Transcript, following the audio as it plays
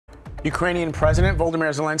Ukrainian President Volodymyr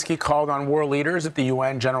Zelenskyy called on world leaders at the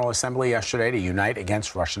UN General Assembly yesterday to unite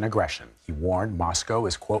against Russian aggression. He warned Moscow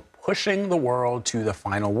is, quote, pushing the world to the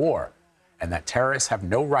final war, and that terrorists have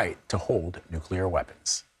no right to hold nuclear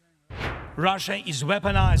weapons. Russia is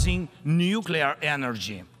weaponizing nuclear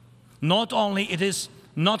energy. Not only it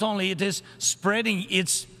is spreading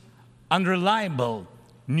its unreliable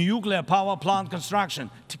nuclear power plant construction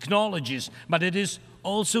technologies, but it is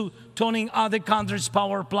also turning other countries'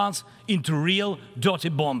 power plants into real dirty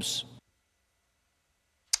bombs.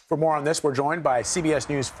 For more on this, we're joined by CBS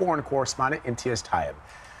News foreign correspondent Imtiaz Tyab.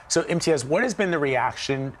 So, Imtiaz, what has been the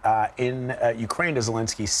reaction in Ukraine to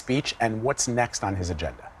Zelensky's speech, and what's next on his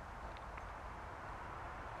agenda?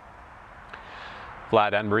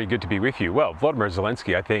 Vlad, Anne-Marie, good to be with you. Well, Volodymyr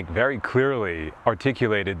Zelenskyy, I think, very clearly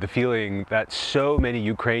articulated the feeling that so many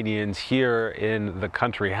Ukrainians here in the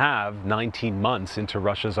country have 19 months into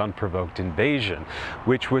Russia's unprovoked invasion,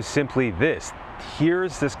 which was simply this.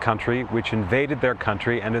 Here's this country which invaded their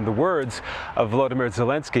country and, in the words of Volodymyr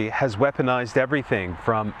Zelenskyy, has weaponized everything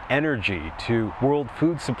from energy to world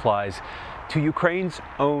food supplies to Ukraine's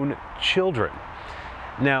own children.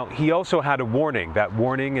 Now, he also had a warning, that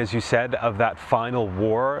warning, as you said, of that final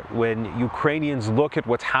war. When Ukrainians look at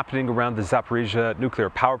what's happening around the Zaporizhzhia nuclear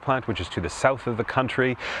power plant, which is to the south of the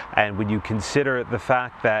country, and when you consider the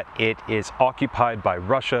fact that it is occupied by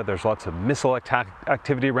Russia, there's lots of missile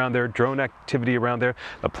activity around there, drone activity around there,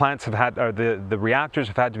 the plants have had, or the reactors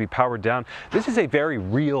have had to be powered down. This is a very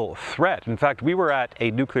real threat. In fact, we were at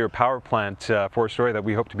a nuclear power plant for a story that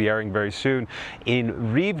we hope to be airing very soon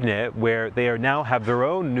in Rivne, where they are now have their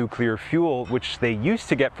own nuclear fuel, which they used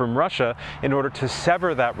to get from Russia, in order to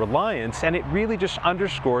sever that reliance. And it really just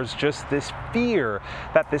underscores just this fear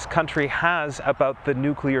that this country has about the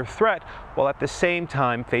nuclear threat, while at the same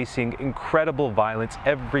time facing incredible violence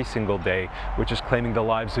every single day, which is claiming the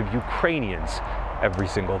lives of Ukrainians every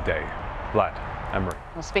single day. Vlad, Emery.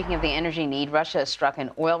 Well, speaking of the energy need, Russia struck an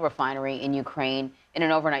oil refinery in Ukraine in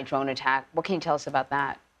an overnight drone attack. What can you tell us about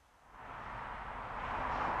that?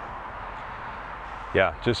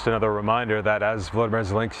 Yeah, just another reminder that, as Volodymyr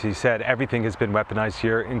Zelenskyy said, everything has been weaponized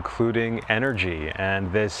here, including energy.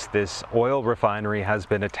 And this oil refinery has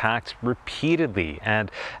been attacked repeatedly. And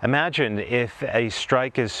imagine if a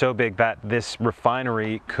strike is so big that this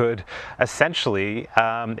refinery could essentially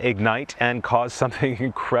ignite and cause something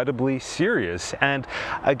incredibly serious. And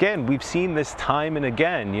again, we've seen this time and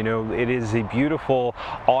again. You know, it is a beautiful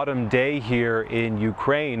autumn day here in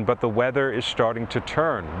Ukraine, but the weather is starting to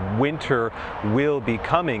turn. Winter will be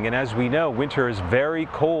coming, and as we know, winter is very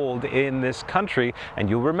cold in this country. And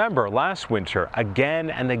you'll remember last winter,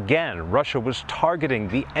 again and again, Russia was targeting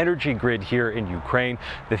the energy grid here in Ukraine.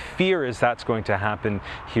 The fear is that's going to happen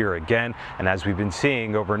here again, and as we've been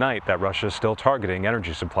seeing overnight, that Russia is still targeting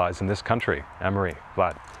energy supplies in this country. Anne-Marie,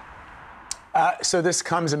 Vlad. So this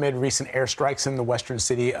comes amid recent airstrikes in the western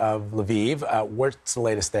city of Lviv. What's the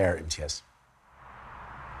latest there, Imtiaz?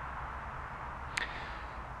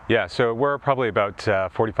 Yeah, so we're probably about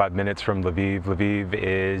 45 minutes from Lviv. Lviv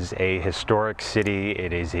is a historic city.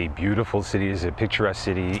 It is a beautiful city. It is a picturesque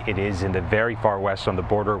city. It is in the very far west on the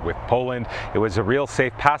border with Poland. It was a real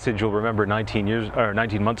safe passage. You'll remember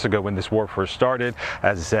 19 months ago when this war first started,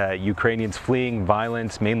 as Ukrainians fleeing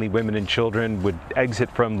violence, mainly women and children, would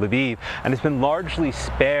exit from Lviv. And it's been largely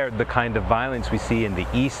spared the kind of violence we see in the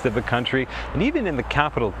east of the country and even in the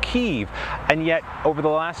capital, Kyiv. And yet, over the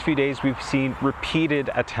last few days, we've seen repeated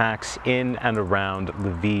attacks in and around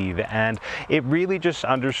Lviv, and it really just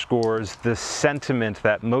underscores the sentiment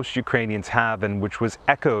that most Ukrainians have, and which was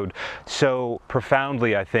echoed so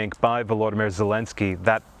profoundly, I think, by Volodymyr Zelenskyy,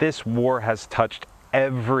 that this war has touched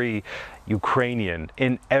every Ukrainian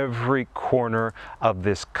in every corner of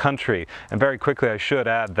this country. And very quickly, I should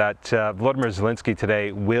add that Volodymyr Zelenskyy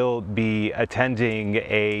today will be attending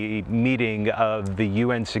a meeting of the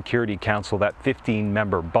UN Security Council, that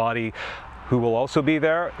 15-member body. Who will also be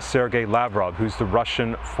there? Sergei Lavrov, who's the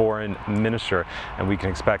Russian foreign minister. And we can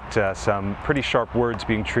expect some pretty sharp words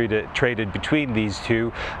being traded between these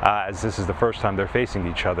two, as this is the first time they're facing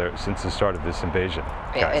each other since the start of this invasion.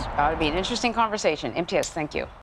 It ought to be an interesting conversation. Imtiaz, thank you.